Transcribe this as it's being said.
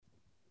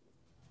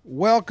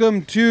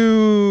Welcome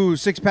to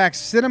Six Pack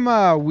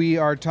Cinema. We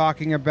are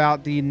talking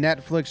about the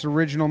Netflix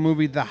original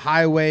movie, The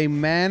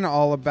Highwaymen,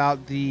 all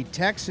about the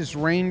Texas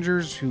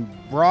Rangers who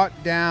brought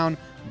down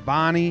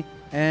Bonnie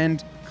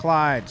and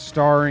Clyde,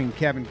 starring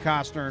Kevin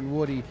Costner and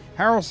Woody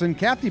Harrelson.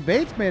 Kathy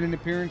Bates made an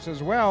appearance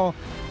as well.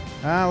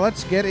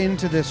 Let's get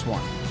into this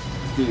one.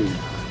 Dude,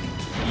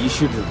 you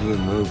should review a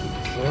movie.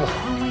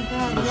 Oh my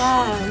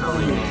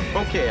god,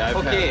 yes. Okay,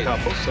 I've had a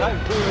couple,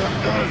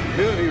 so...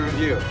 Movie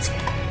review.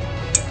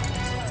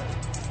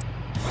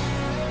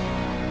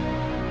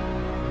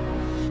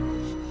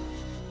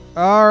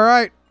 All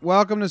right,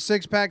 welcome to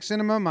Six Pack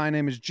Cinema. My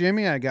name is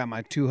Jimmy. I got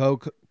my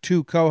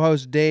two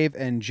co-hosts, Dave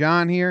and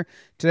John, here.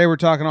 Today we're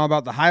talking all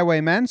about The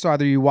Highwaymen. So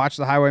either you watch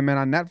The Highwaymen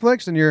on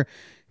Netflix and you're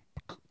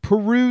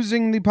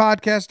perusing the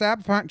podcast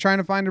app, trying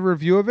to find a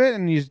review of it,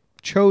 and you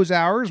chose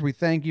ours. We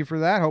thank you for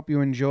that. Hope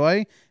you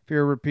enjoy. If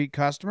you're a repeat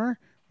customer,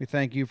 we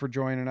thank you for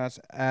joining us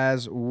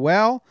as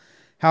well.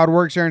 How it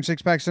works here in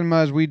Six Pack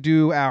Cinema is we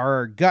do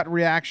our gut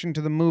reaction to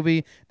the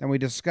movie, then we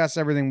discuss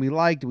everything we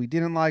liked, we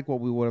didn't like,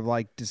 what we would have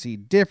liked to see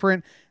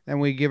different, then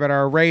we give it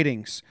our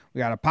ratings. We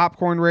got a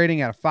popcorn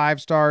rating out of 5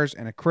 stars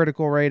and a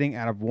critical rating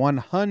out of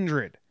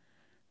 100.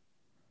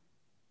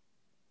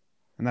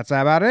 And that's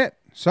about it.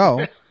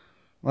 So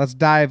let's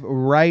dive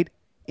right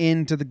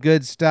into the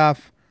good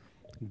stuff.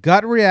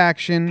 Gut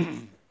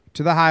reaction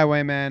to The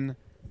Highwaymen.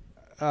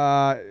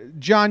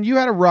 John, you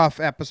had a rough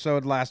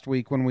episode last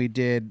week when we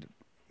did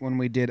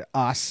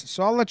Us,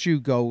 so I'll let you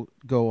go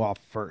off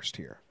first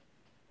here.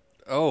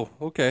 Oh,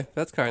 okay.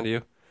 That's kind of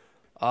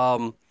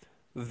you.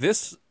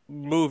 This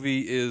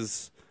movie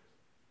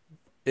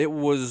it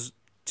was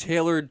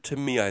tailored to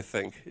me, I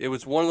think. It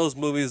was one of those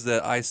movies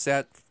that I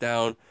sat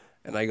down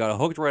and I got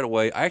hooked right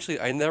away.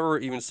 I never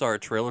even saw a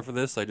trailer for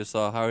this. I just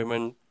saw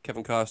Highwayman,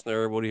 Kevin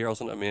Costner, Woody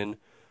Harrelson. I'm in.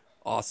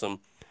 Awesome.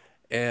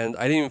 And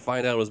I didn't even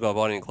find out it was about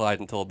Bonnie and Clyde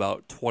until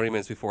about 20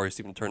 minutes before I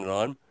even turned it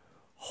on.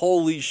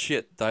 Holy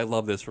shit, I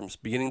love this from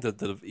beginning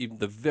to even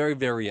the very,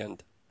 very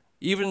end.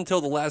 Even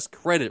until the last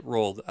credit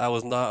rolled, I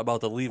was not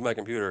about to leave my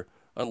computer,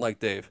 unlike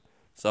Dave.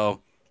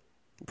 So,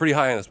 I'm pretty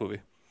high on this movie.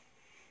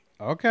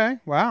 Okay,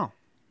 wow.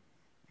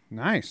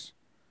 Nice.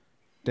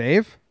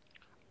 Dave?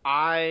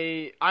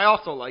 I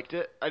also liked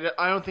it.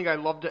 I don't think I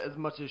loved it as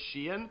much as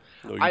Sheehan.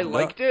 No, you I did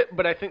liked not. it,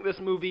 but I think this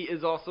movie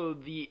is also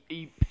the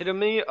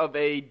epitome of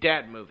a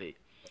dad movie.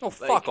 Oh,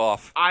 fuck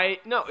off.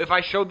 If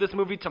I showed this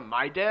movie to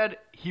my dad,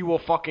 he will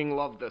fucking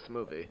love this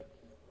movie.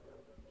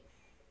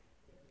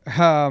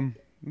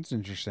 That's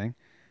interesting.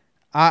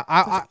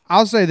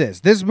 I'll say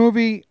this. This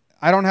movie,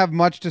 I don't have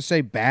much to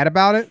say bad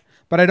about it,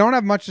 but I don't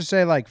have much to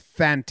say, like,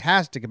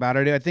 fantastic about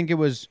it. I think it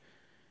was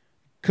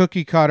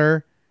cookie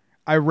cutter.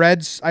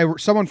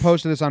 Someone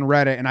posted this on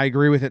Reddit, and I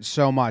agree with it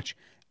so much.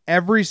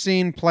 Every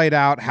scene played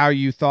out how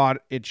you thought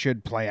it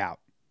should play out.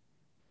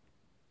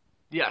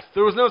 Yes,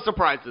 there was no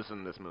surprises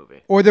in this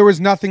movie. Or there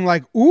was nothing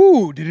like,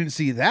 ooh, didn't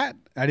see that.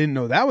 I didn't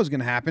know that was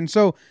going to happen.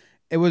 So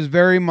it was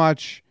very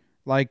much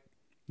like,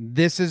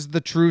 this is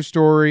the true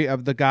story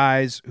of the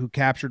guys who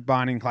captured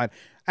Bonnie and Clyde.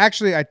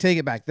 Actually, I take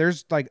it back.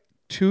 There's like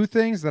 2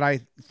 things that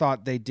I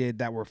thought they did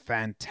that were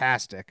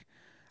fantastic.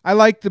 I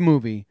liked the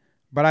movie,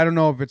 but I don't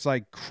know if it's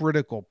like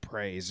critical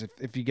praise,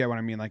 if you get what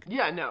I mean. Like,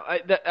 Yeah, no, I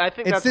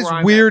think it's that's this where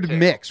I'm weird at, too.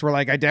 mix where,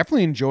 like, I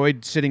definitely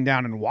enjoyed sitting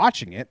down and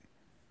watching it.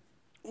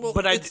 Well,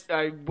 But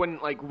I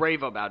wouldn't like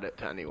rave about it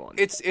to anyone.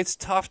 It's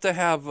tough to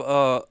have,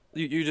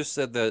 you just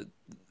said that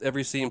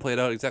every scene played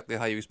out exactly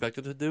how you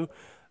expected it to do.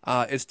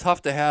 It's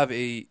tough to have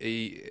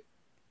a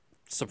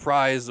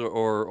surprise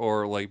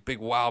or like big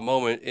wow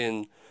moment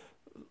in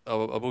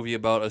a movie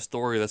about a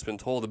story that's been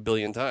told a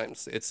billion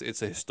times. It's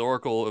a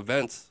historical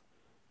event.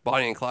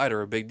 Bonnie and Clyde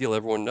are a big deal.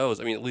 Everyone knows.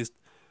 I mean, at least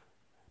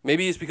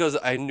maybe it's because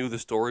I knew the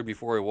story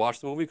before I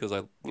watched the movie because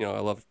I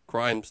love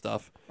crime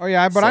stuff. Oh,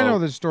 yeah, but I So- know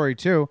this story,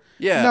 too.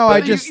 Yeah, No, but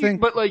I just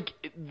think... But like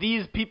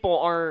these people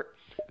aren't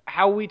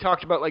how we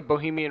talked about like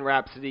Bohemian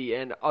Rhapsody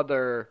and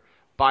other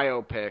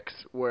biopics,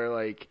 where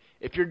like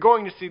if you're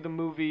going to see the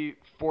movie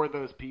for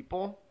those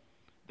people,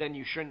 then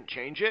you shouldn't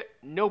change it.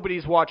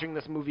 Nobody's watching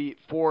this movie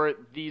for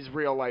these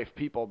real life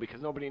people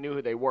because nobody knew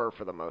who they were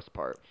for the most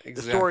part.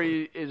 Exactly. The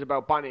story is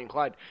about Bonnie and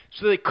Clyde,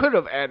 so they could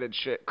have added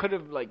shit, could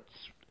have like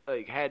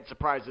had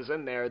surprises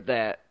in there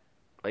that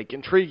like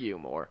intrigue you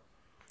more.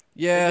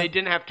 Yeah, They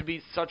didn't have to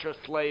be such a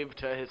slave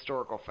to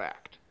historical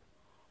fact.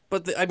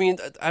 but I mean,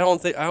 I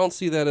don't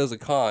see that as a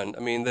con. I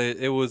mean,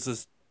 it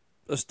was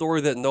a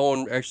story that no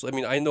one actually. I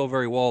mean, I know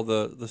very well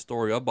the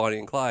story of Bonnie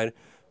and Clyde,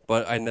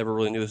 but I never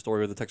really knew the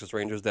story of the Texas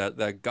Rangers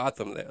that got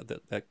them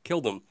that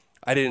killed them.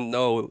 I didn't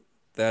know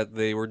that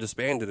they were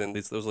disbanded and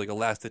there was like a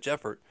last ditch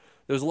effort.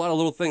 There's a lot of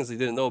little things they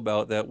didn't know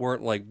about that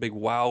weren't like big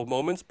wow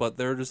moments, but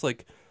they're just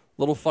like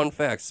little fun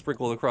facts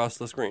sprinkled across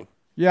the screen.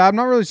 Yeah, I'm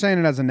not really saying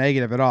it as a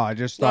negative at all. I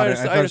just thought I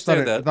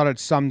understand that. I thought it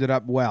summed it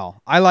up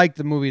well. I liked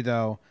the movie,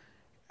 though.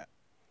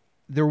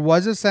 There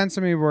was a sense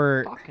of me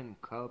where Fucking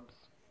Cubs.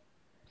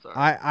 Sorry.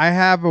 I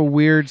have a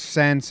weird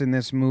sense in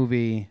this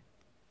movie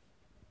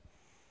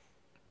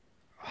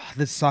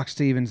this sucks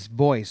to Steven's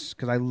voice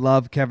because I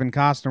love Kevin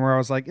Costner. Where I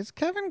was like, is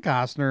Kevin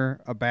Costner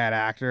a bad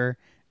actor?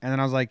 And then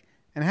I was like,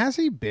 and has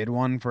he been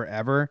one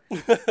forever?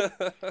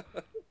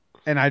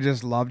 And I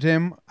just loved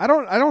him. I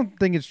don't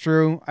think it's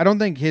true. I don't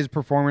think his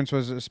performance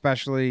was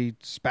especially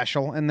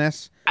special in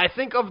this. I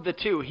think of the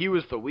two, he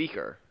was the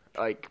weaker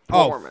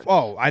performance.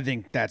 I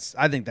think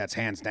that's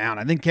hands down.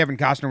 I think Kevin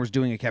Costner was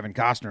doing a Kevin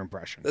Costner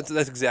impression. That's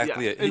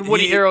exactly it. And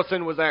Woody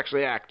Harrelson was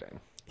actually acting.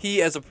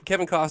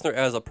 Kevin Costner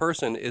as a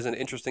person is an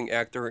interesting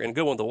actor and a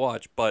good one to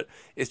watch, but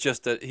it's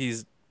just that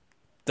he's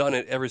done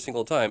it every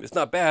single time. It's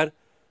not bad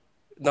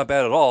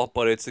at all,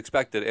 but it's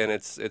expected, and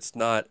it's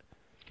not.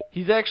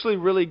 He's actually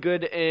really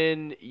good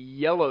in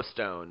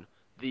Yellowstone,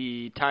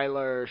 the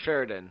Tyler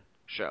Sheridan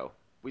show.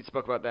 We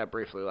spoke about that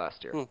briefly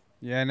last year.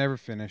 Yeah, I never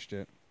finished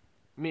it.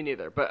 Me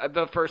neither, but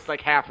the first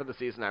half of the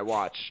season I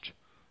watched,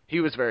 he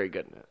was very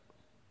good in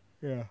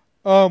it.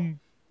 Yeah.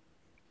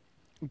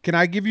 Can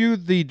I give you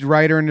the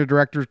writer and the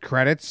director's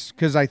credits?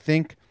 Because I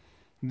think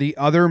the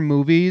other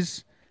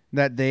movies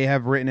that they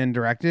have written and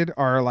directed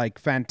are like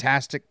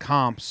fantastic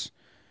comps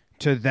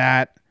to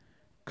that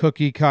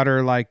cookie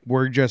cutter. Like,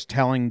 we're just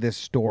telling this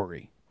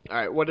story. All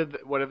right, what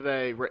have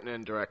they written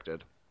and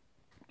directed?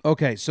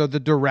 Okay, so the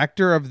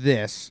director of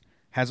this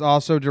has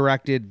also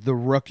directed The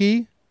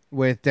Rookie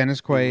with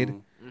Dennis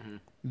Quaid,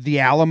 The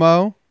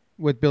Alamo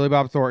with Billy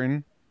Bob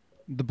Thornton,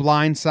 The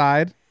Blind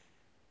Side,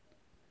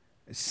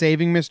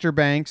 Saving Mr.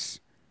 Banks,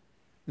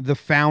 The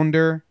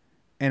Founder,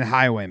 and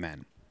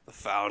Highwaymen. The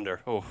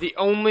Founder. Oh. The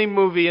only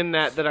movie in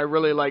that I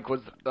really like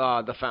was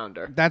The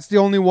Founder. That's the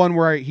only one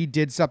where he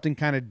did something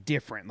kind of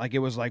different. Like, it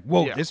was like,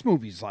 whoa, Yeah. this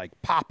movie's like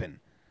popping.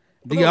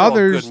 But The those are all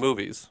others, good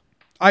movies.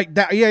 I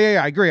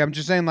agree. I'm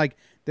just saying, like,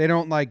 they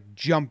don't like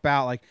jump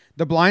out. Like,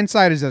 The Blind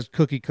Side is as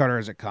cookie cutter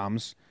as it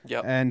comes.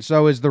 Yep. And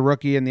so is The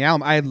Rookie and The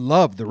Alamo. I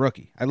love The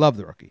Rookie.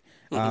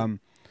 And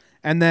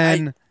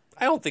then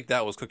I don't think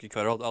that was cookie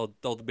cutter.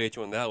 I'll debate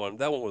you on that one.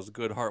 That one was a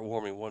good,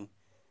 heartwarming one.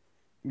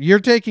 you're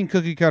taking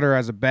cookie cutter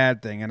as a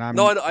bad thing, and I I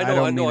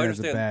don't mean I it as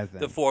a bad understand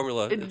thing. the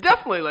formula. It's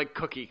definitely like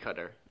cookie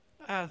cutter.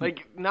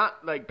 Like,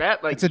 not like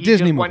bad. Like, It's a he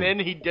Disney just went movie. in,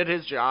 he did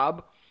his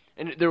job,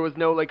 and there was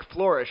no like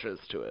flourishes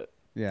to it.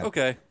 Yeah.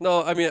 Okay.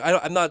 No, I mean,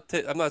 I'm not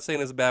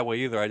saying it's a bad way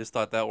either. I just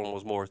thought that one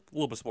was a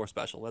little bit more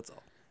special. That's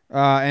all.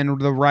 And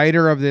the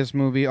writer of this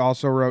movie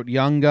also wrote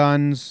Young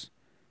Guns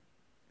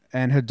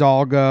and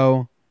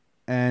Hidalgo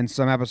and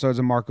some episodes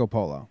of Marco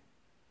Polo.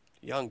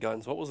 Young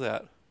Guns. What was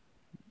that?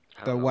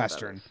 I don't The know what that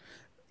Western. is.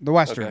 The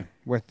Western Okay.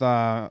 with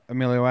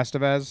Emilio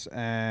Estevez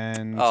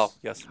and Oh,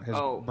 yes. his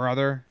Oh.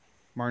 brother,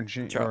 Martin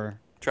Sheen.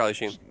 Charlie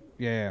Sheen.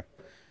 Yeah.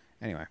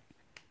 Anyway,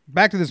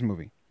 back to this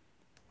movie.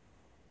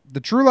 The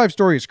true life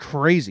story is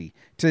crazy.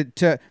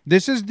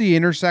 This is the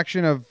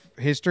intersection of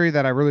history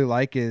that I really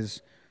like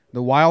is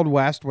the Wild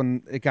West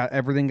when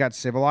everything got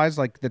civilized.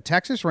 Like, the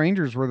Texas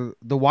Rangers were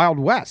the Wild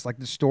West. Like,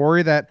 the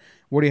story that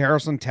Woody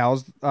Harrelson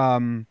tells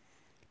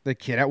the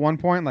kid at one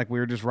point, like, we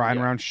were just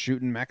riding around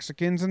shooting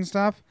Mexicans and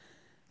stuff.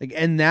 Like,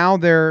 and now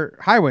they're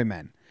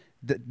highwaymen.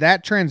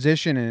 That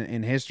transition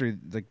in history,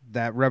 like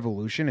that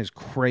revolution, is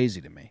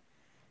crazy to me.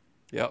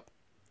 Yep.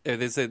 Yeah,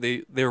 they say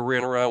they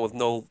ran around with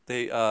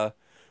they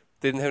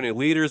didn't have any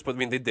leaders, but I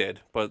mean they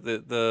did. But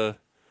the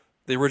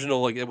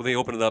original, like, when they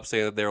opened it up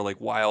saying that they were like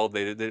wild,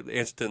 they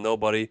answered to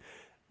nobody.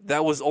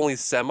 That was only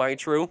semi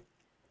true.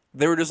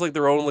 They were just like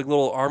their own like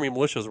little army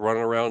militias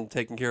running around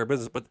taking care of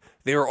business, but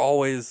they were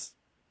always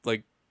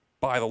like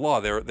by the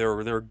law. They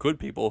were good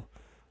people.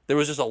 There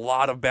was just a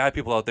lot of bad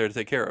people out there to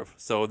take care of.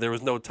 So there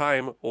was no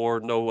time or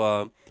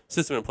no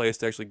system in place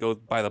to actually go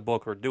by the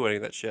book or do any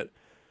of that shit.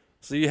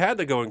 So you had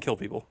to go and kill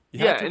people.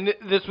 And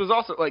this was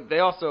also like they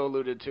also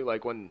alluded to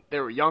like when they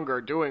were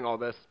younger doing all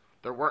this,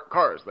 there weren't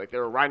cars. Like, they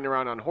were riding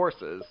around on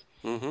horses.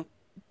 Mm-hmm.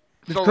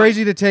 It's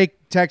crazy to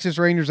take Texas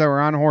Rangers that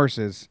were on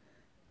horses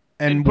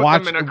and put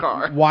watch them in a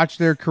car. watch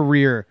their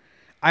career.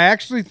 I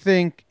actually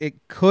think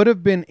it could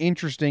have been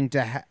interesting to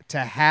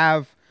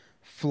have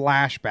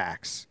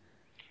flashbacks.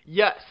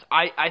 Yes,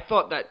 I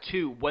thought that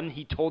too. When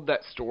he told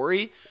that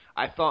story,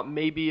 I thought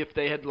maybe if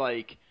they had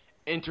like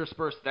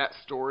interspersed that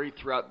story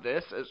throughout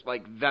this as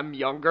like them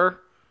younger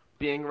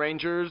being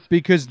Rangers,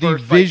 Because the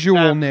versus, like,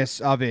 visualness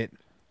of it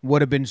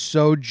would have been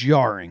so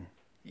jarring.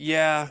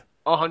 Yeah.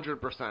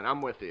 100%.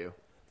 I'm with you.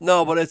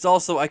 No, but it's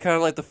also I kind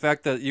of like the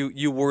fact that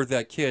you were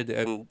that kid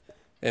and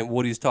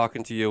Woody's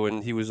talking to you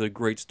and he was a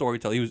great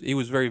storyteller. He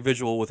was very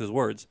visual with his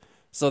words,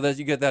 so that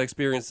you get that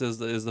experience as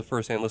the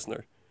first hand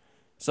listener.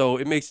 So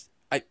it makes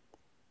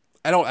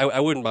I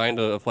wouldn't mind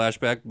a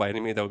flashback by any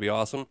means. That would be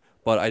awesome,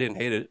 but I didn't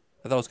hate it.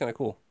 I thought it was kind of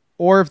cool.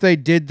 Or if they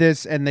did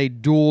this and they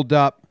dueled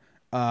up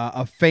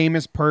a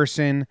famous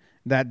person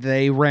that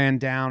they ran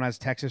down as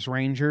Texas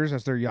Rangers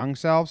as their young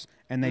selves,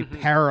 and they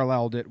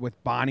paralleled it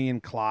with Bonnie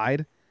and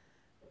Clyde,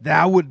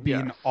 that would be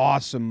an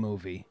awesome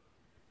movie.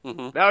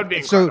 That would be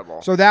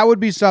incredible. So that would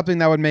be something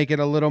that would make it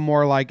a little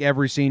more like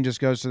every scene just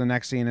goes to the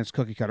next scene. It's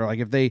cookie cutter. Like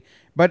if they,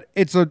 but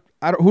it's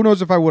who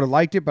knows if I would have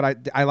liked it,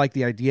 but I like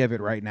the idea of it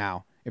right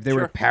now. If they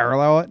were to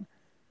parallel it.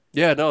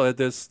 Yeah, no,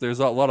 there's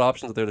a lot of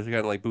options there to kind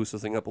of like boost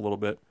this thing up a little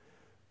bit.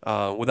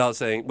 without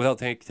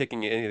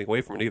taking anything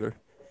away from it either.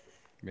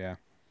 Yeah.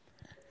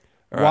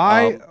 All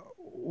right,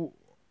 Why?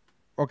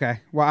 Okay.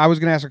 Well, I was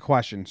gonna ask a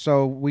question.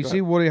 So we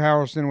see Woody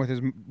Harrelson with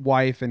his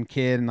wife and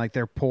kid, and like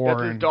they're poor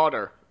That's his and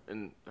daughter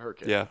and her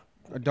kid. Yeah.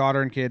 a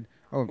daughter and kid.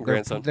 Oh,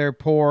 Grandson. they're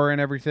poor and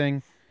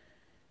everything.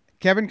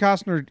 Kevin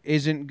Costner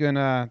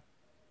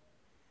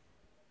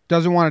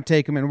doesn't want to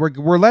take him, and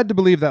we're led to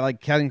believe that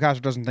like Kevin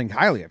Costner doesn't think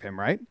highly of him,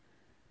 right?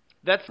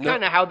 That's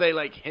kind of how they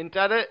like hint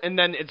at it, and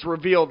then it's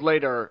revealed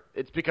later.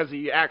 It's because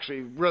he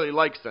actually really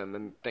likes him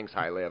and thinks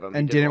highly of him,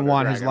 And didn't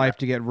want his life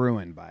to get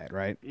ruined by it,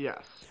 right?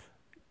 Yes.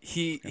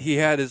 He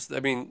had his. I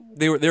mean,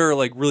 they were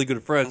like really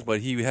good friends, but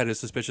he had his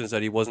suspicions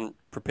that he wasn't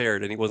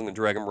prepared, and he wasn't going to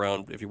drag him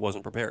around if he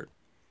wasn't prepared.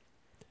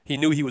 He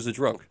knew he was a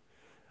drunk.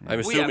 I'm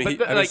assuming. At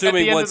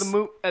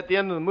the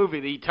end of the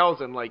movie, he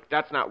tells him like,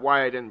 "That's not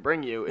why I didn't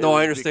bring you." No,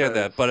 I understand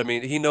that, but I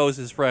mean, he knows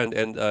his friend,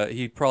 and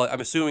he probably. I'm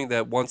assuming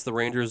that once the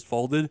Rangers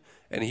folded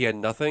and he had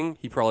nothing,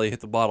 he probably hit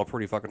the bottle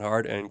pretty fucking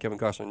hard, and Kevin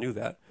Costner knew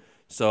that.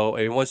 So,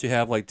 I mean, once you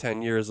have like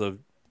 10 years of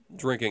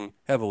drinking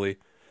heavily,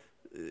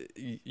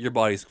 your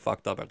body's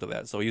fucked up after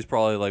that. So he's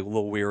probably like a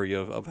little weary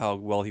of how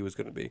well he was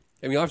going to be.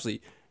 I mean,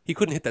 obviously, he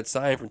couldn't hit that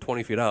sign from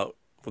 20 feet out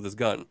with his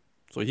gun,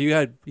 so he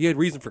had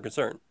reason for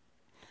concern.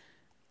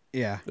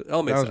 Yeah, It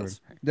all makes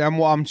sense.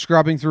 I'm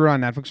scrubbing through it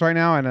on Netflix right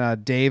now,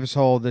 and Dave's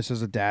whole "this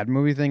is a dad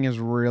movie" thing is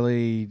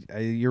really,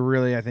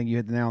 I think you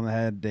hit the nail on the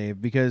head, Dave.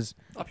 Because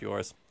Up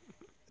yours.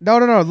 no,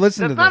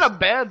 listen to That's this. not a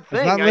bad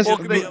thing. not I listen-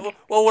 just think-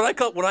 Well, when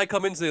I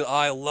come in and say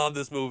I love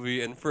this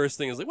movie, and first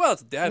thing is like, well,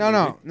 it's a dad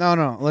movie.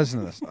 No. Listen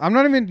to this. I'm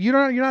not even.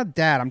 You're not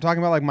dad. I'm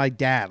talking about like my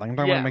dad. Like I'm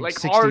talking yeah, about like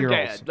 60 our year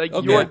dad, olds. like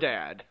Okay. your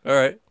dad. All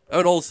right, I'm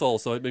an old soul,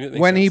 so it makes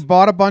When he sense.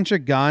 bought a bunch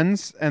of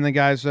guns, and the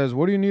guy says,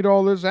 "What do you need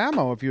all this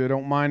ammo? If you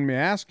don't mind me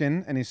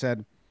asking," and he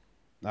said,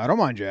 "I don't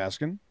mind you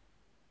asking,"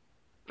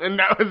 And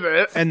that was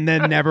it. and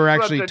then never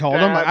actually Such a told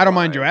him, dad "I don't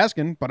mind you line.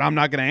 asking, but I'm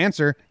not going to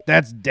answer."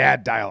 That's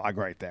dad dialogue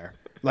right there,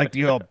 like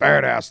the old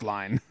badass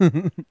line.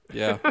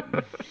 Yeah,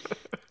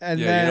 And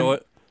yeah. then You know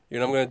what? You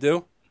know what I'm going to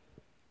do?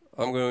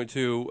 I'm going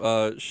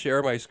to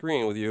share my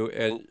screen with you,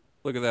 and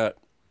look at that.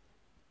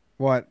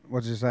 what?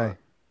 What'd you say?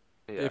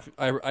 Yeah. If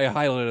I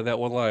highlighted that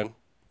one line,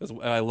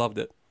 I loved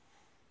it.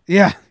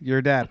 Yeah,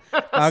 your dad.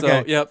 Okay.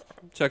 So, yep,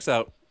 checks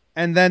out.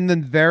 And then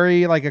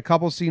like a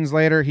couple scenes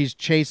later, he's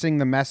chasing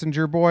the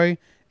messenger boy,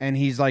 and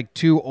he's like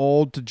too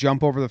old to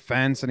jump over the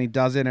fence, and he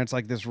does it, and it's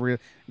like this real,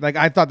 like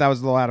I thought that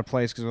was a little out of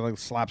place because it was like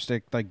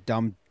slapstick, like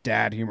dumb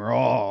dad humor.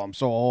 Oh, I'm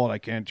so old, I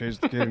can't chase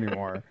the kid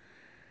anymore.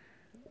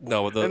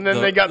 No, And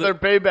then they got their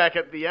payback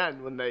at the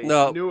end when they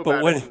knew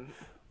about but it.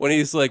 when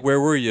he's like, "Where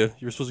were you?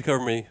 You were supposed to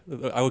cover me.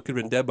 I could have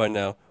been dead by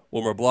now.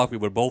 One more block, we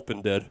would have both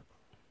been dead.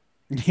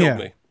 Killed Yeah,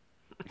 me."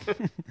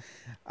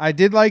 I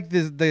did like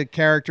the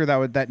character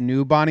that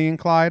knew Bonnie and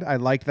Clyde. I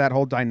liked that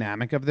whole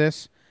dynamic of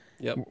this,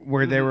 Yep.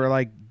 where they were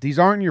like, these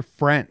aren't your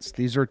friends;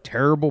 these are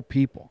terrible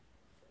people.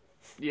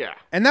 Yeah.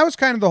 And that was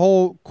kind of the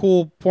whole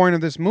cool point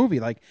of this movie.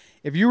 Like,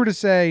 if you were to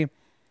say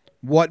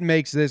what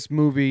makes this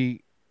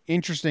movie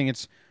interesting,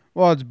 it's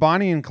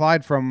Bonnie and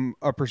Clyde from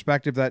a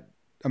perspective that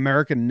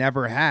America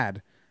never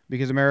had,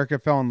 because America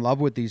fell in love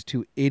with these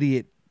two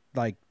idiot,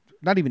 like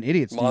not even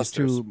idiots,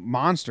 Monsters. these two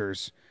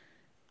monsters.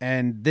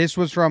 And this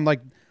was from like,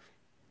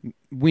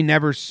 we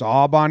never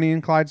saw Bonnie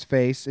and Clyde's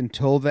face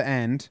until the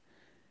end.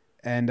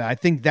 And I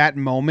think that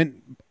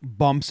moment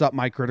bumps up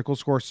my critical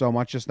score so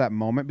much, just that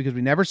moment, because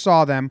we never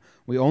saw them.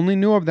 We only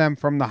knew of them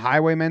from the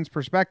highwaymen's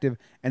perspective,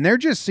 and they're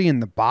just seeing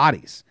the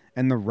bodies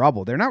and the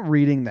rubble. They're not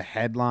reading the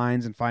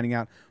headlines and finding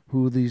out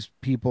who these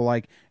people,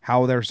 like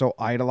how they're so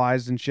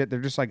idolized and shit. They're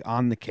just like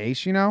on the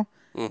case, you know?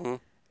 Mm-hmm.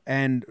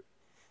 And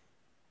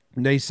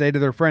they say to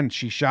their friend,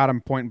 she shot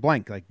him point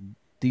blank. Like,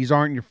 these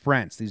aren't your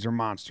friends. These are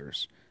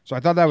monsters. So I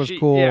thought that was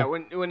cool. Yeah,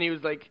 when he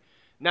was like,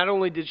 not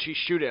only did she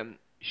shoot him,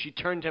 she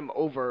turned him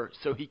over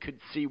so he could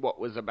see what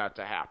was about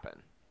to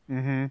happen.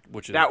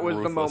 Which is That was the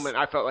ruthless. moment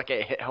I felt like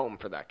it hit home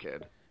for that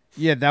kid.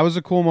 Yeah, that was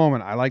a cool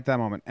moment. I liked that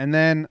moment. And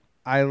then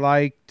I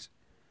liked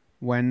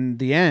when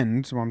the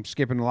end, so I'm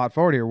skipping a lot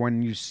forward here,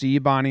 when you see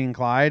Bonnie and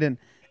Clyde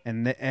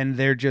and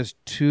they're just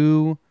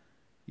two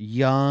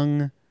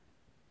young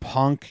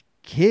punk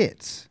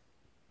kids.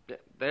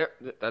 They're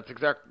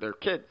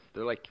kids.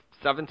 They're like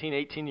 17,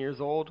 18 years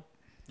old.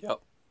 Yep.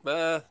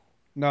 No,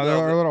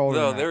 they're a little older.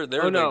 No, than that.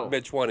 they're Oh, in no. their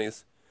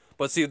mid-20s.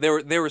 But see, they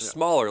were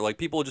smaller. Like,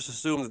 people just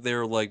assumed that they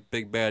were like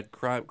big bad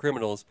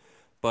criminals.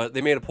 But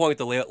they made a point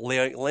to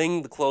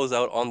laying the clothes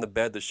out on the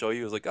bed to show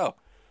you. It was like, oh,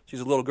 she's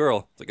a little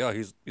girl. It's like, oh,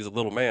 he's a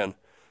little man.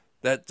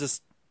 That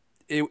just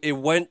it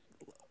went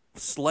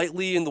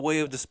slightly in the way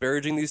of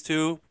disparaging these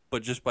two,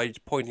 but just by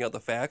pointing out the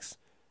facts,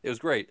 it was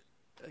great.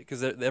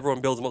 Because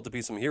everyone builds them up to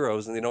be some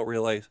heroes, and they don't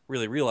really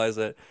realize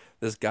that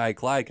this guy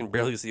Clyde can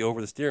barely see over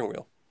the steering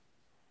wheel.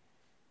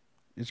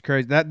 It's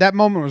crazy. That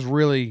moment was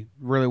really,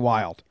 really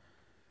wild.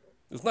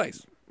 It was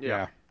nice.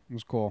 Yeah. It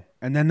was cool.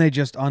 And then they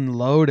just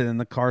unloaded and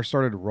the car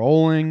started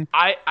rolling.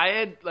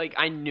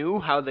 I knew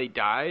how they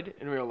died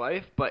in real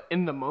life, but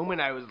in the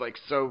moment I was like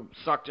so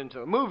sucked into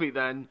the movie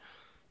then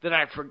that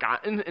I'd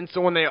forgotten. And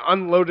so when they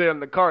unloaded on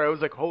the car, I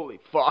was like, holy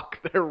fuck,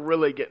 they're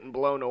really getting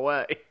blown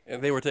away.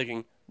 And they were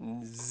taking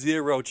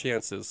zero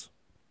chances.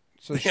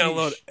 So They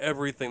unloaded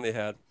everything they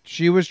had.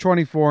 she was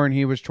 24 and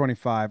he was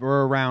 25,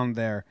 or around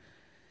there.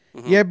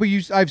 Yeah, but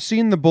I've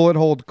seen the bullet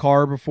holed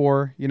car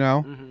before, you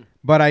know,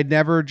 but I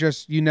never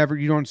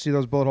you don't see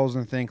those bullet holes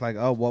and think like,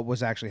 oh, what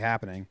was actually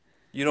happening?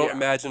 You don't Yeah.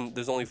 imagine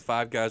there's only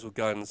 5 guys with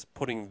guns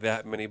putting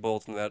that many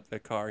bullets in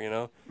that car, you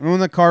know? And when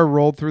the car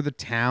rolled through the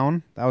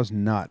town, that was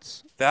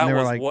nuts. That And they were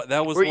was like, what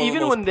that was Or one of even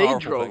the most when they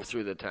powerful drove things.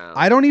 through the town.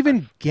 I don't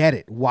even get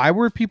it. Why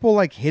were people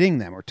like hitting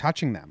them or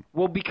touching them?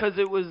 Well, because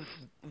it was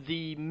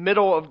the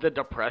middle of the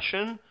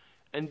Depression,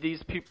 and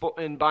these people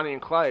in Bonnie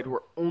and Clyde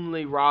were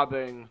only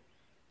robbing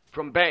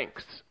from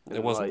banks.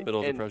 It wasn't Like, middle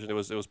of and depression. It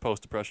was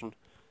post-depression.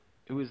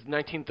 It was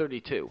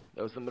 1932.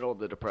 That was the middle of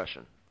the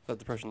Depression. That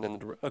depression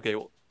ended. Okay,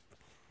 well,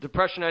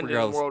 Depression ended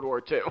Regardless. in World War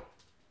II.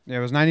 Yeah,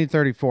 it was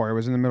 1934. It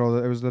was in the middle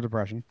it was the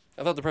Depression.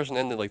 I thought depression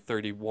ended like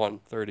 31,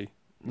 30.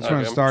 That's when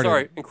it I'm started.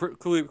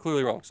 sorry,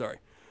 clearly wrong. Sorry.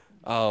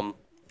 But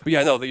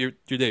yeah, no, you're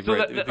Dave, So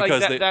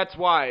right? that's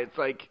why it's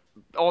like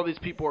all these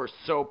people are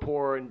so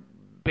poor and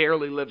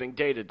barely living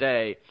day to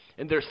day,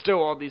 and there's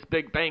still all these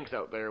big banks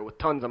out there with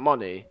tons of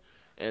money,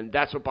 and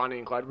that's what Bonnie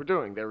and Clyde were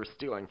doing. They were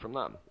stealing from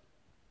them.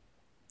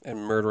 and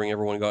murdering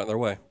everyone who got in their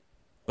way.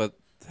 But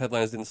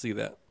headlines didn't see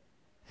that.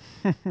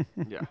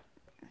 Yeah.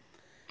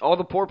 All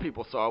the poor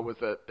people saw was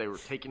that they were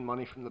taking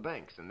money from the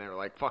banks, and they were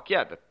like, "Fuck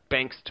yeah, the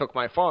banks took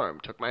my farm,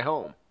 took my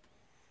home."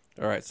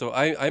 All right, so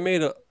I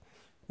made a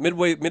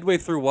midway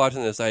through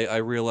watching this, I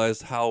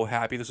realized how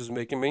happy this was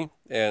making me,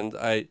 and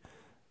I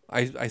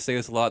say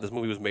this a lot. This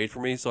movie was made for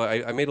me, so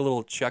I made a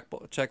little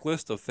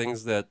checklist of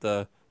things that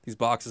these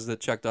boxes that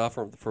checked off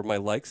for my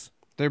likes.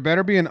 There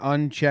better be an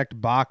unchecked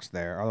box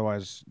there,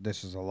 otherwise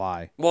this is a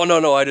lie. Well,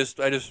 no, I just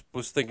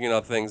was thinking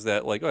of things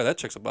that like, oh, that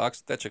checks a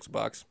box, that checks a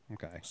box.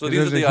 Okay. So 'Cause these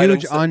are there's the a huge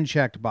items that-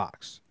 unchecked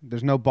box.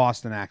 There's no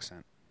Boston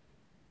accent.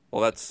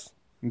 Well, that's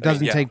It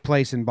doesn't yeah. take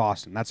place in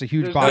Boston. That's a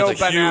huge There's box. no That's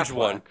a Ben huge Affleck.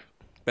 one.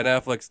 Ben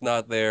Affleck's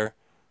not there.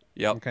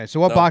 Yep. Okay, so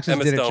what No, boxes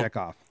Emma did it Stone. check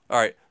off? All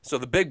right, so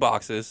the big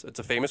boxes. It's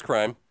a famous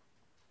crime.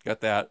 Got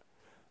that.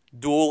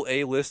 Dual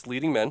A-list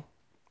leading men.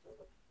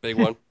 Big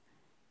one.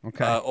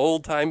 Okay.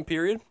 Old time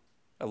period.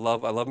 I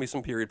love me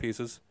some period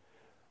pieces.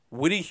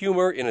 Witty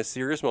humor in a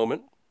serious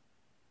moment.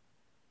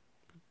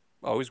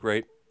 Always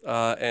great.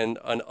 And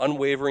an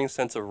unwavering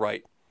sense of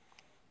right.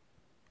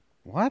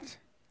 What?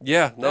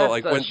 Yeah, no, That's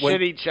like a when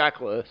shitty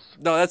checklist.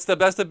 no, that's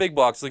the big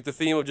box. Like the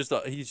theme of just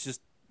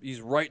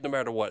he's right no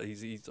matter what.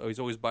 He's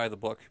always by the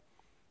book.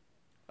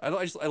 I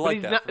But like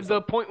he's that. not, for the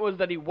some- point was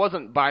that he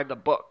wasn't by the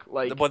book.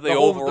 Like, but the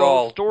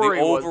whole story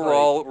the was,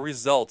 overall like,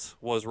 result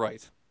was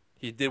right.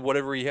 He did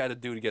whatever he had to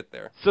do to get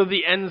there. so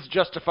the ends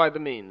justify the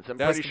means. I'm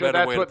That's pretty the sure better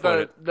that's way to what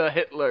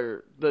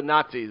put the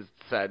Nazis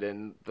said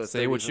in the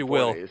Say 30s what and you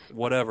will, 40s.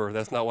 whatever.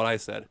 That's not what I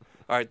said.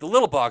 All right, the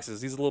little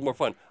boxes. These are a little more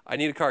fun. I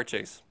need a car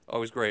chase.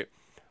 Always great.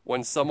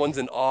 When someone's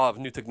in awe of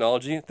new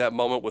technology, that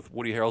moment with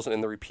Woody Harrelson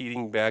and the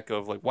repeating back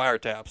of like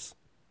wiretaps,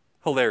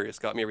 hilarious.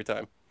 Got me every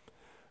time.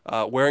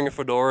 Wearing a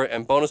fedora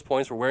and bonus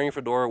points for wearing a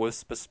fedora with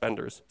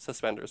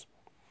suspenders.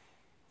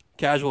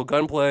 Casual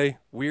gunplay,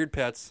 weird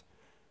pets,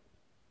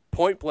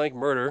 point blank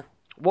murder.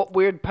 What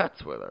weird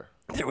pets were there?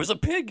 There was a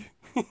pig.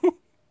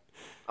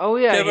 Oh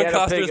yeah, he Kevin had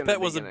a pig Costner's in the pet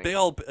was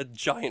beginning. a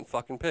giant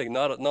fucking pig,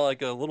 not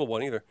like a little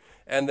one either.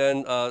 And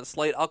then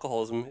slight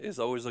alcoholism is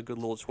always a good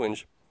little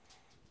twinge.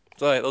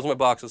 So all right, those are my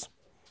boxes.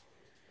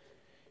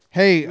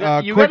 Hey, You quick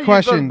gotta use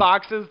question. those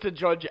boxes to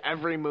judge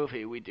every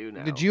movie we do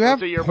now. Did you Those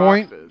have are your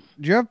point? boxes.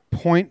 Did you have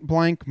point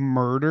blank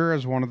murder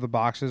as one of the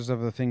boxes of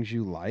the things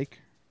you like?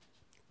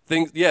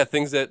 Things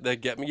that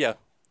get me. Yeah,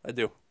 I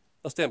do.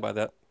 I'll stand by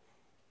that.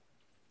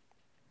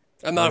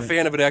 I'm not a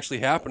fan of it actually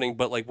happening,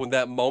 but like when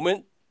that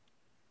moment,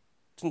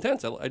 it's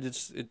intense.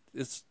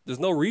 It's there's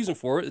no reason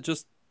for it. It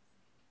just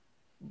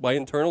my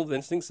internal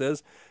instinct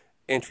says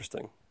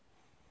interesting.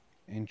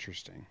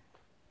 Interesting.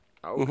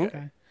 Okay. Okay.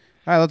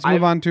 All right, let's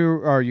move on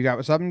to. Oh, you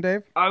got something,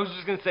 Dave? I was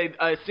just gonna say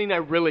a scene I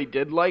really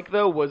did like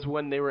though was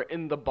when they were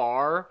in the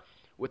bar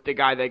with the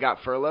guy they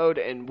got furloughed,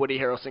 and Woody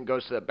Harrelson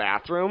goes to the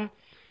bathroom.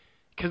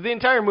 Because the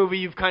entire movie,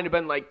 you've kind of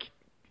been like,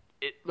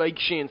 like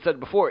Sheehan said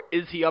before,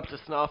 is he up to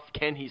snuff?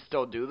 Can he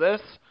still do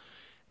this?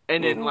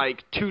 And in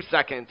like 2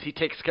 seconds, he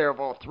takes care of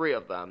all three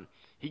of them.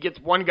 He gets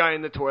one guy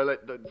in the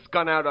toilet, that's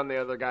gun out on the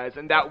other guys,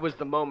 and that was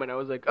the moment I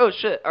was like, oh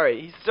shit, all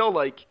right, he's still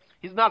like,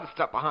 he's not a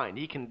step behind.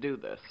 He can do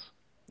this.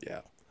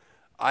 Yeah,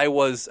 I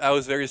was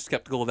very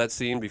skeptical of that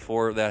scene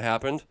before that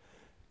happened,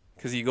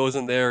 because he goes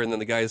in there and then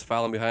the guy is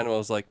filing behind him. I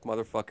was like,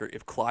 motherfucker,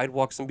 if Clyde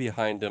walks in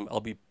behind him,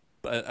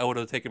 I would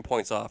have taken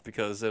points off,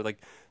 because they're like,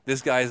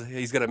 this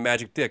he's got a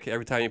magic dick.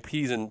 Every time he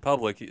pees in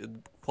public,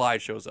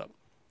 Clyde shows up.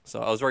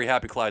 So I was very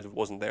happy Clyde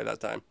wasn't there that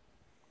time.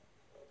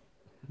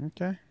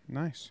 Okay,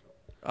 nice.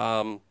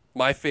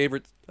 My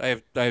favorite, I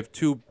have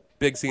two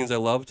big scenes I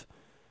loved,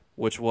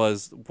 which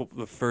was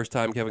the first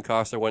time Kevin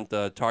Costner went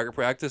to target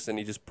practice and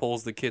he just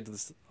pulls the kid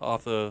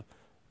off the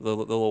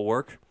little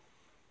work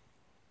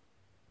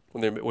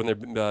when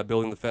they're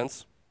building the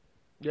fence.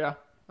 Yeah.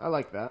 I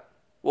like that.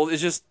 Well,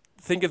 it's just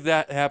think of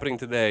that happening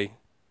today.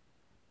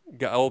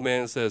 Old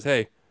man says,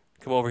 "Hey,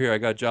 come over here. I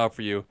got a job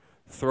for you.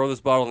 Throw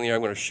this bottle in the air.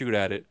 I'm going to shoot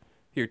at it.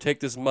 Here, take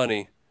this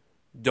money.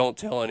 Don't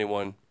tell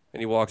anyone." And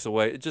he walks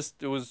away.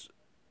 It was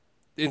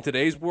in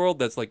today's world.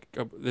 That's like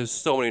there's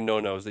so many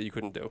no-nos that you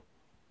couldn't do.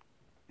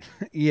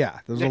 Yeah,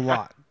 there's a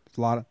lot. There's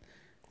a lot of.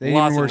 They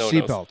Lots even of wear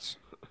no-nos.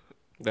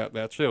 seatbelts.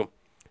 That's true.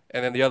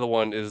 And then the other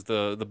one is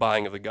the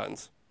buying of the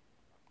guns.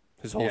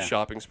 His whole Yeah.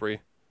 shopping spree.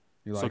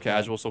 You So like that?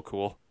 casual, so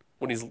cool.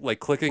 When he's like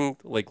clicking,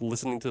 like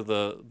listening to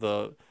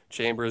the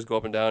chambers go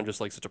up and down, just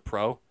like such a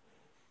pro.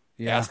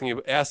 Yeah.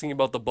 Asking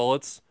about the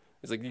bullets.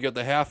 He's like, "You got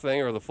the half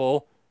thing or the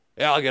full?"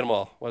 "Yeah, I'll get them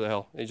all." What the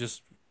hell? He's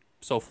just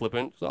so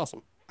flippant. It's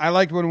awesome. I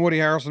liked when Woody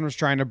Harrelson was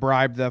trying to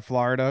bribe the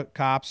Florida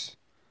cops,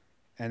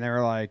 and they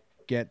were like,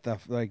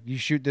 you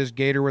shoot this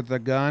gator with the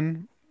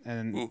gun,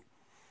 and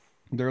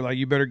they're like,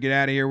 you better get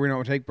out of here. We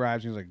don't take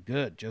bribes." And he was like,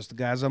 good, just the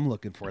guys I'm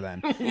looking for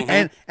then.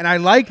 and I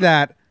like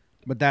that,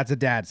 but that's a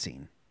dad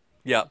scene.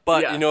 Yeah,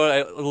 but Yeah. you know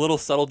what? A little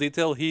subtle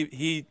detail.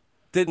 He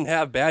didn't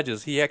have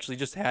badges. He actually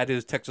just had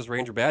his Texas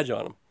Ranger badge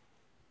on him.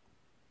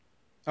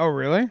 Oh,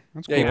 really?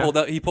 That's Yeah,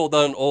 cool. he pulled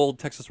out an old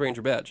Texas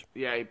Ranger badge.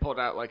 Yeah, he pulled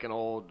out like an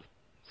old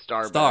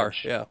star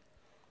badge. Yeah.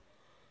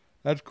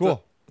 That's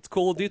cool. It's a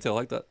cool little detail. I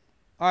like that.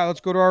 All right, let's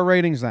go to our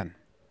ratings then.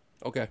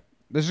 Okay.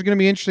 This is going to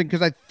be interesting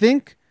because I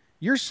think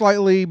you're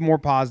slightly more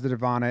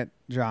positive on it,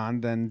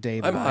 John, than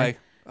Dave. I'm and I. high.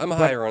 I'm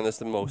higher on this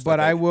than most. But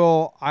I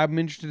think. I'm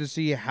interested to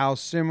see how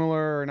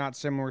similar or not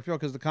similar we feel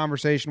because the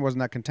conversation wasn't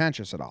that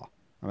contentious at all.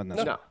 I mean,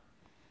 No.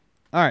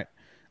 all right,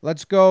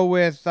 let's go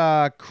with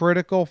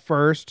critical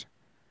first,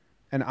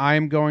 and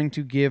I'm going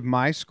to give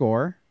my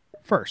score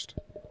first,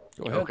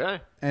 Go ahead.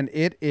 Okay. and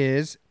it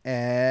is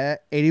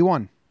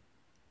 81.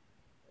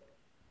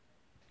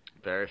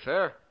 Very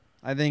fair.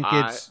 I think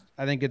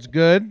it's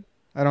good.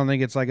 I don't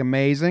think it's like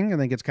amazing. I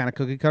think it's kind of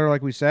cookie cutter,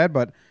 like we said,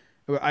 but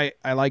I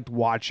liked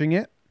watching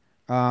it.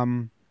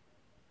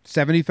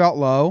 70 felt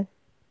low.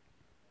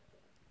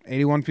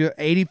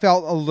 80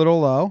 felt a little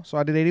low, so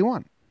I did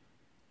 81.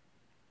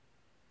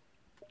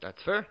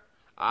 That's fair.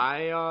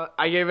 I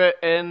gave it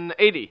an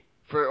 80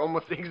 for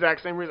almost the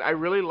exact same reason. I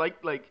really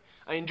liked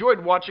I enjoyed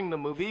watching the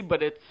movie,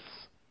 but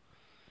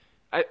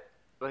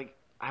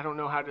I don't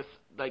know how to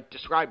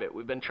describe it.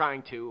 We've been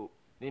trying to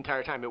the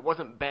entire time. It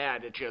wasn't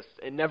bad.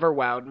 It never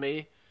wowed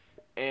me,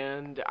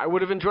 and I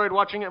would have enjoyed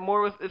watching it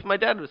more if my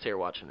dad was here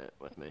watching it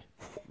with me.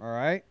 All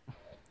right,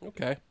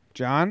 Okay.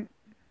 John.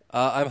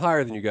 I'm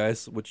higher than you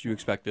guys, which you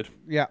expected.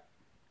 Yeah.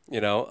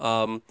 You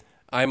know,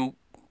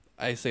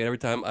 I say it every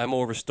time, I'm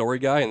more of a story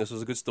guy, and this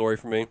was a good story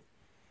for me.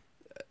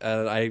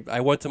 And I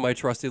went to my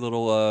trusty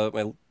little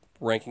my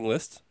ranking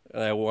list,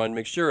 and I wanted to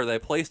make sure that I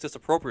placed this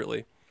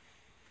appropriately.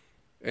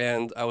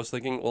 And I was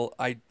thinking, well,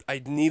 I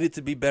need it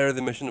to be better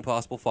than Mission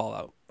Impossible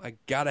Fallout. I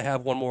got to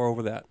have one more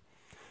over that.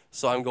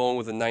 So I'm going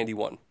with a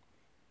 91.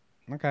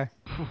 Okay.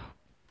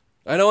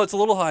 I know it's a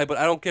little high, but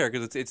I don't care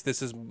because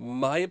this is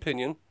my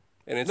opinion,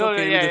 and it's okay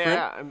to be different.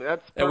 Yeah. I mean,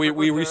 that's And we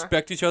perfectly fair.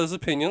 respect each other's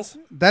opinions,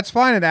 That's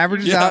fine. It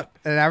averages Yeah. out.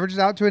 It averages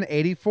out to an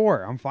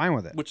 84. I'm fine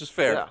with it. which is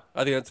fair. Yeah.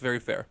 I think that's very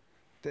fair.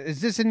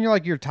 Is this in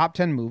your top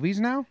 10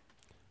 movies now?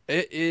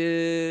 It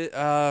is.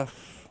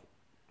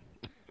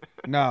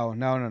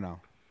 No.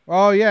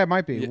 Oh yeah, it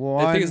might be. Yeah, I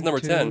One, think it's number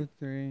 2, 10.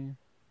 3.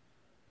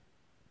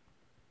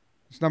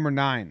 It's number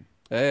 9.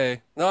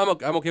 Hey, no,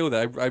 I'm okay with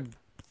that. I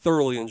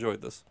thoroughly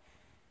enjoyed this.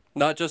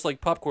 Not just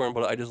like popcorn,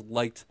 but I just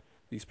liked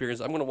the experience.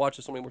 I'm gonna watch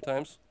it so many more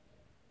times.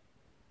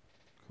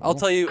 I'll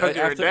tell you 'Cause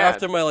you're a dad.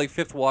 after my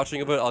fifth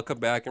watching of it, I'll come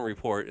back and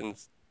report and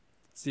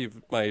see if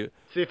my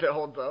See if it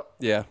holds up.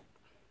 yeah.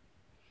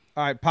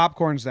 All right,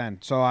 popcorns then.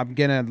 So I'm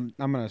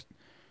gonna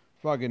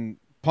fucking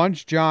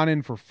punch John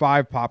in for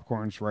 5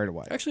 popcorns right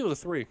away. Actually, it was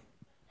a 3.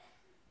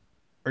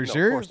 Are you No,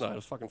 serious? of course not. It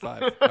was fucking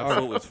 5.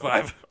 Absolutely, it's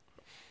 5.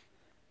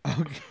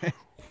 Okay.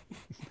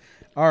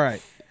 All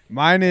right.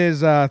 Mine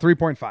is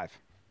 3.5.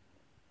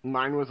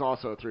 Mine was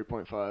also a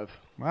 3.5.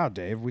 Wow,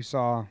 Dave, we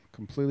saw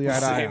completely eye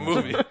to eye. Same on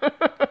this.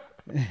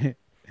 movie.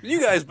 You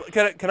guys,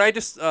 can I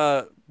just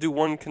do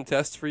one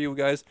contest for you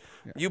guys?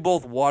 Yeah. You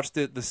both watched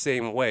it the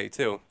same way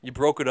too. You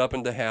broke it up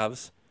into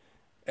halves,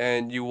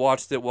 and you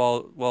watched it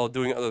while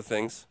doing other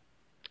things.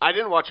 I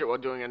didn't watch it while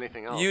doing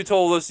anything else. You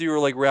told us you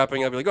were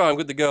wrapping up. You're like, oh, I'm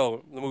good to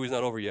go. The movie's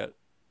not over yet.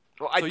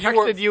 Well, I So you texted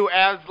weren't- you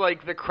as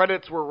the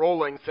credits were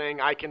rolling, saying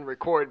I can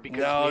record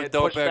because No, we had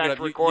don't pushed back it back up.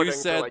 recording You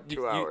said for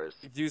 2 hours.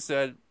 You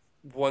said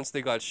once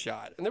they got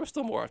shot, and there was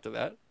still more after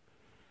that.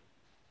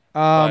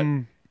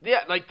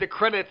 Yeah, the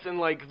credits and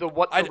what the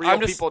real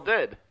I'm just- people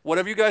did.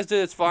 Whatever you guys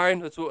did, it's fine.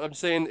 That's what I'm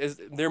saying. Is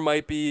there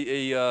might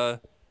be a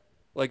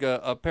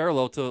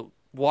parallel to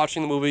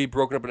watching the movie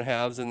broken up in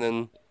halves and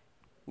then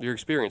your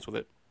experience with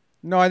it.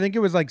 No, I think it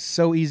was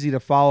so easy to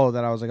follow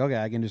that I was like,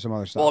 okay, I can do some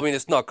other stuff. Well, I mean,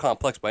 it's not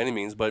complex by any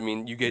means, but I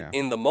mean, you get Yeah.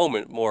 in the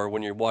moment more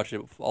when you're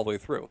watching it all the way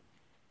through.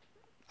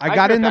 I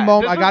got in the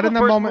moment. I got in the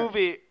This is the moment. first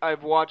movie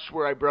I've watched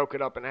where I broke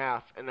it up in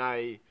half, and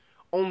I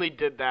only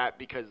did that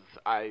because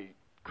I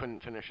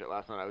couldn't finish it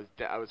last night.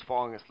 I was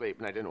falling asleep,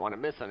 and I didn't want to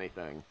miss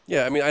anything.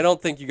 Yeah, I mean, I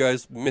don't think you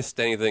guys missed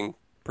anything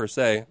per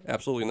se,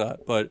 absolutely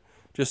not. But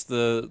just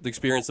the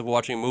experience of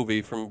watching a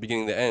movie from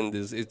beginning to end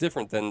is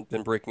different than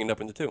breaking it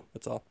up into two.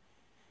 That's all.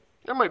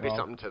 There might be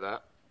something to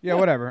that. Yeah,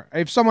 whatever.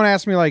 If someone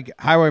asked me like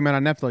Highwaymen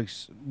on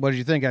Netflix, what did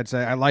you think? I'd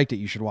say I liked it.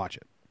 You should watch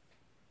it.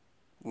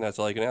 And that's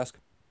all you can ask.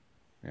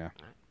 Yeah.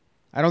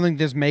 I don't think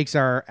this makes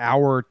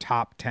our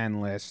top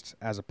 10 list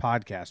as a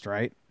podcast,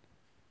 right?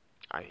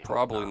 I hope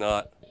Probably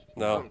not. I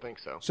No. don't think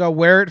so. So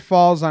where it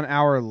falls on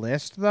our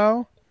list,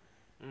 though,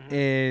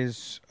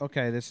 is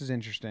okay. This is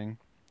interesting.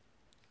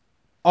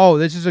 Oh,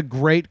 this is a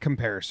great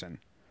comparison.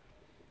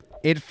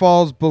 It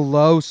falls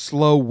below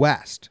Slow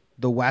West,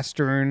 the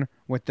Western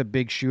with the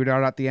big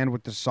shootout at the end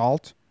with the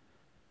salt,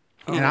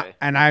 Okay.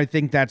 and I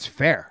think that's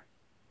fair.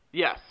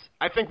 Yes.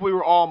 I think we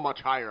were all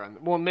much higher on.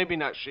 Well, maybe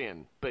not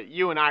Sheehan, but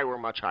you and I were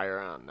much higher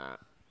on that.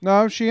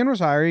 No, Sheehan was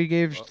higher. He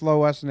gave Slow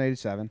West an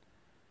 87.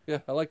 Yeah,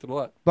 I liked it a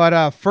lot.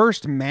 But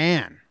First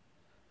Man.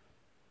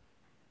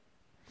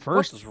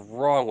 What is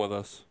wrong with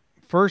us?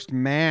 First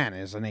Man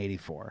is an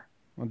 84.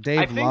 Well, I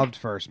Dave think- loved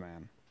First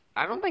Man.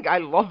 I don't think I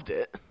loved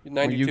it.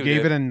 92, You gave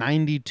Dave. it a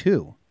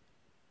 92.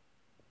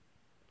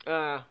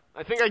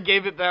 I think I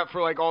gave it that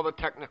for like all the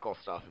technical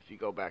stuff. If you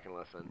go back and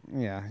listen.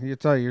 Yeah, you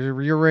tell your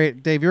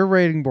rate, Dave. Your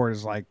rating board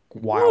is like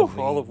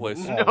wildly all over the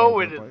place. all No,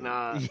 over it the is place.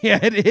 not. Yeah,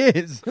 it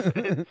is.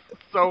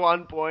 So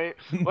on point.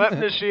 What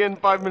happened to Sheehan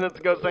 5 minutes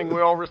ago saying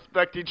we all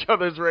respect each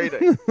other's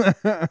rating?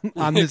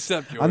 on this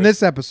Except yours. on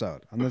this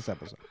episode. On this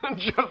episode,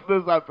 Just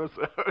this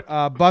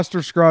episode.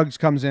 Buster Scruggs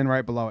comes in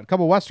right below it. A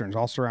couple westerns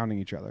all surrounding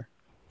each other.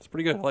 It's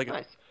pretty good. I like it.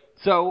 Nice.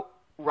 So,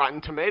 Rotten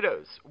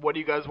Tomatoes. What do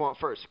you guys want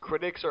first?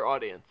 Critics or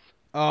audience?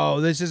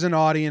 Oh, this is an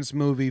audience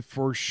movie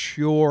for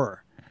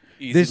sure.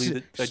 Easily This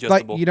is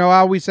digestible. like, you know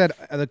how we said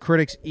the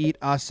critics eat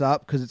us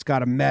up because it's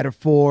got a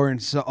metaphor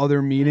and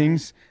other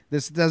meanings.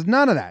 This does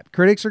none of that.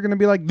 Critics are going to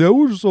be like, "That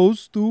was so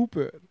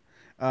stupid."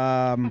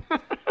 I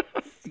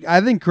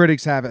think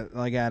critics have it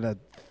like at a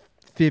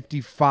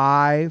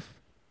 55,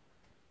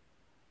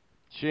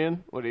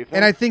 Sheehan, what do you think?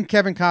 and I think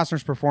Kevin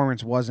Costner's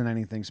performance wasn't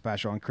anything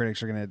special, and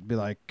critics are going to be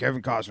like,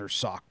 "Kevin Costner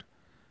sucked."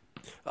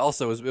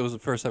 Also, it was the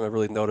first time I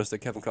really noticed that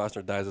Kevin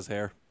Costner dyes his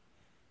hair.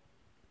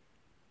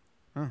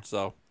 Huh.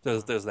 So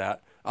there's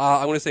that.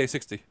 I'm going to say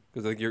 60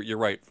 because you're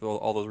right for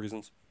all those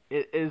reasons.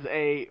 It is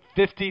a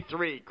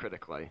 53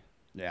 critically.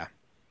 Yeah.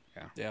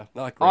 Yeah,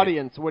 not great.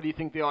 Audience, what do you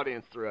think the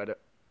audience threw at it?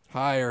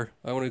 Higher.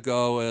 I want to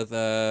go with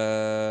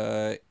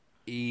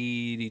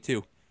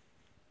 82.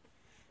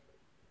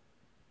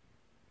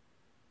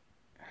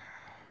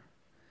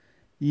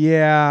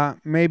 Yeah,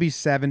 maybe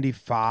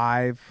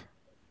 75.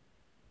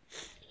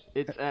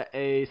 It's at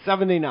a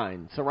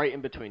 79, so right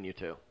in between you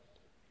two.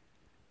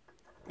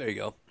 There you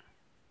go.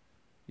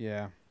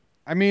 Yeah.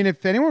 I mean,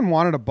 if anyone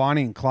wanted a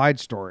Bonnie and Clyde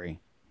story,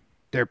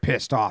 they're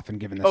pissed off and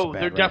giving this a Oh,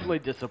 bad they're rating. definitely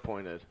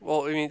disappointed.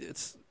 Well, I mean,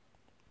 it's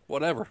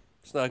whatever.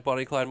 It's not a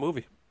Bonnie and Clyde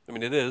movie. I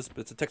mean, it is, but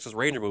it's a Texas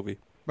Ranger movie.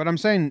 But I'm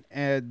saying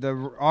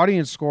the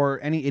audience score,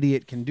 any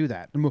idiot can do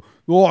that.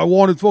 Oh, I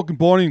wanted fucking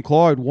Bonnie and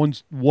Clyde,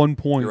 one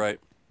point. You're right.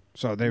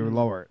 So they would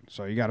lower it.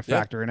 So you got to Yeah.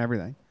 factor in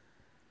everything.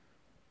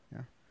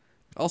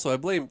 Also, I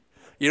blame.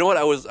 You know what?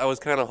 I was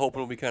kind of hoping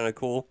it would be kind of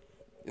cool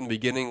in the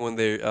beginning when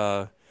they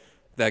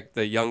that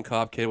the young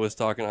cop kid was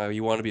talking how he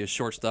wanted to be a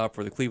shortstop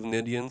for the Cleveland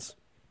Indians.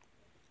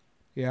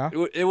 Yeah.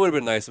 It would have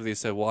been nice if they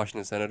said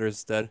Washington Senators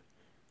instead,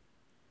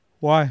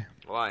 Why?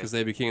 Why? because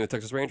they became the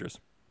Texas Rangers.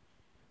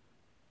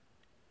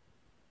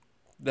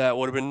 That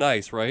would have been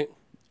nice, right?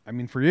 I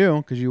mean, for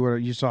you, because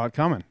you saw it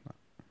coming.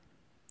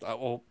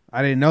 Well,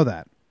 I didn't know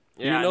that.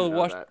 Yeah, I know didn't know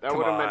what- that. That come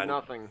would have on. meant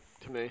nothing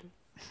to me.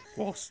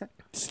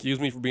 excuse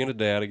me for being a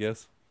dad, I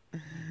guess.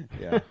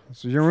 Yeah.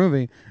 This is your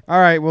movie. All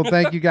right. Well,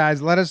 thank you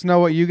guys. Let us know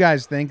what you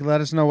guys think. Let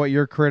us know what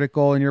your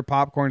critical and your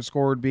popcorn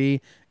score would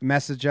be.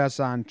 Message us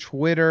on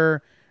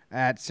Twitter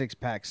at Six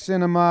Pack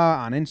Cinema,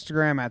 on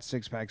Instagram at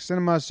Six Pack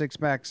Cinema,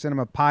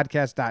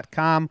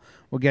 sixpackcinemapodcast.com.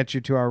 We'll get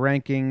you to our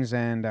rankings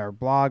and our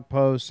blog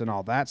posts and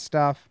all that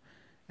stuff.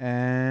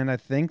 And I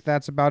think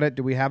that's about it.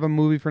 Do we have a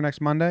movie for next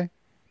Monday?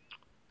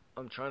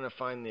 I'm trying to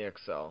find the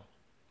Excel.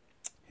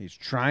 He's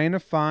trying to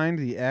find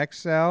the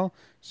XL,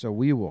 so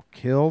we will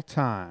kill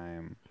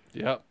time.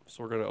 Yep.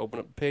 So we're gonna open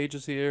up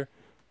pages here.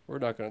 We're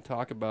not gonna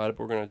talk about it,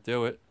 but we're gonna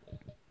do it.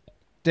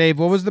 Dave,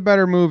 what was the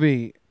better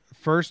movie,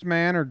 First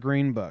Man or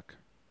Green Book?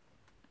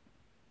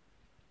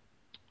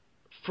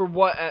 For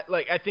what?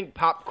 Like, I think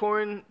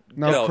popcorn.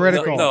 No,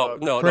 critical.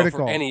 No,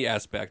 Critical. for any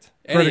aspect.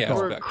 Any Critical.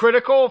 For aspect.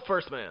 critical,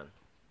 First Man.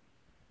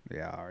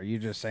 Yeah, are you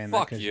just saying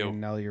Fuck that because you. you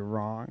know you're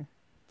wrong?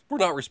 We're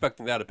not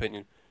respecting that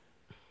opinion.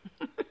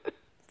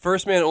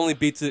 First Man only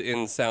beats it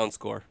in sound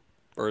score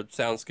or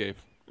soundscape.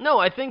 No,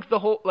 I think the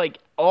whole, like,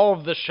 all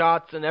of the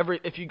shots and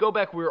if you go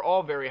back, we were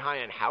all very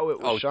high on how it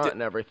was Oh, shot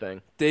and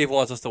everything. Dave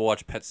wants us to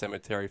watch Pet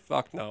Cemetery.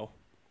 Fuck no.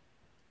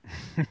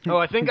 Oh,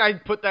 I think I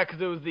put that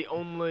because it was the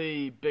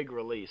only big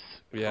release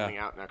Yeah. coming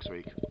out next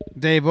week.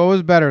 Dave, what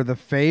was better, The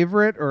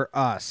Favorite or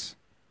Us?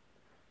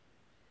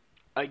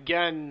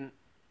 Again,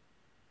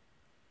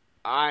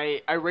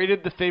 I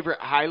rated The Favorite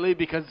highly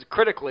because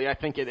critically I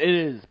think it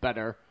is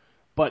better,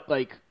 but,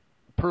 like,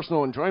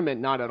 personal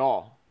enjoyment, not at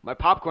all. My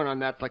popcorn on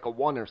that's like a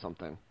 1 or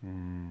something.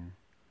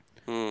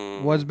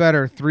 What's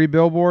better, 3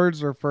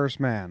 Billboards or First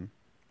Man?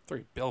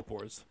 3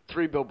 billboards.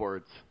 3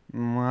 billboards.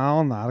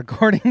 Well, not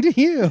according to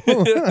you.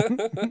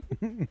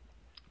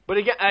 But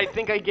again, I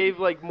think I gave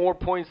like more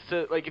points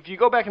to like if you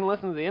go back and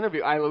listen to the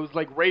interview, I was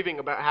like raving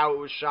about how it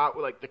was shot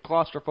with like the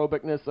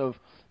claustrophobicness of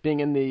being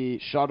in the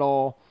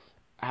shuttle,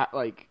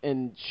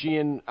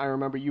 and I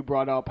remember you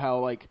brought up how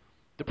like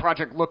the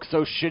project looked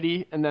so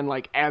shitty, and then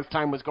like as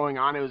time was going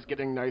on, it was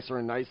getting nicer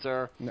and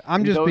nicer.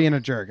 I'm just being a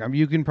jerk.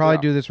 You can probably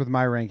do this with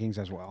my rankings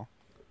as well.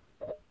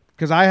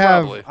 Because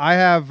Probably. I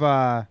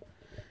have,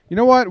 you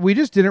know what? We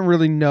just didn't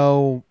really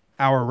know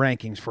our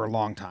rankings for a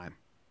long time.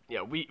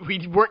 Yeah, we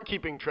weren't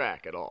keeping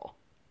track at all.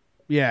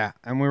 Yeah,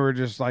 and we were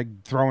just like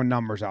throwing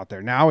numbers out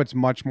there. Now it's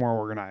much more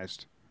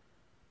organized.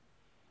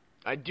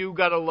 I do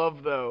gotta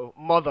love though,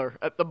 Mother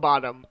at the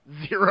bottom,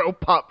 0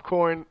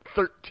 popcorn,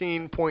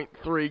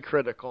 13.3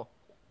 critical.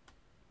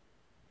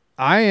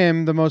 I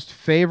am the most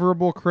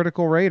favorable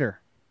critical rater.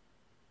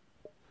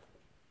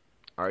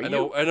 Are you?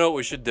 I know what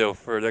we should do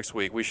for next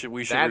week. We should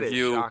That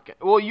review. is shocking.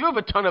 Well, you have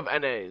a ton of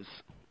NAs.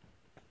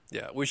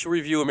 Yeah, we should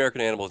review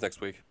American Animals next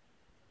week.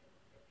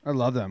 I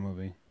love that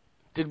movie.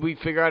 Did we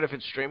figure out if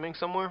it's streaming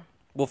somewhere?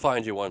 We'll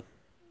find you one.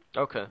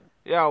 Okay.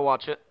 Yeah, I'll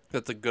watch it.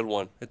 That's a good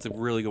one. It's a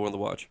really good one to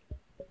watch.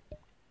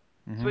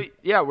 Sweet.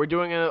 Yeah, we're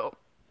doing a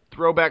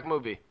throwback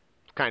movie,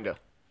 kinda.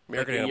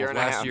 American Like a year Animals, and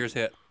a last half. year's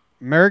hit.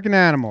 American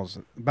Animals,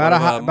 about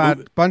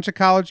a bunch of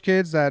college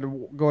kids that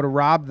go to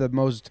rob the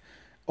most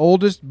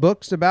oldest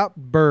books about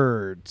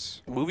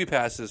birds. Movie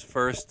Pass's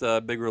first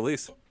big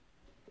release.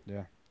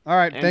 Yeah. All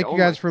right. And Thank you only.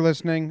 guys for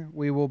listening.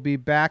 We will be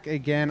back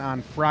again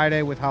on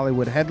Friday with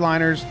Hollywood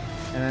Headliners,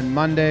 and then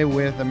Monday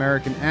with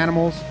American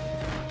Animals.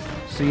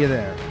 See you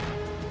there.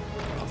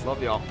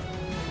 Love y'all.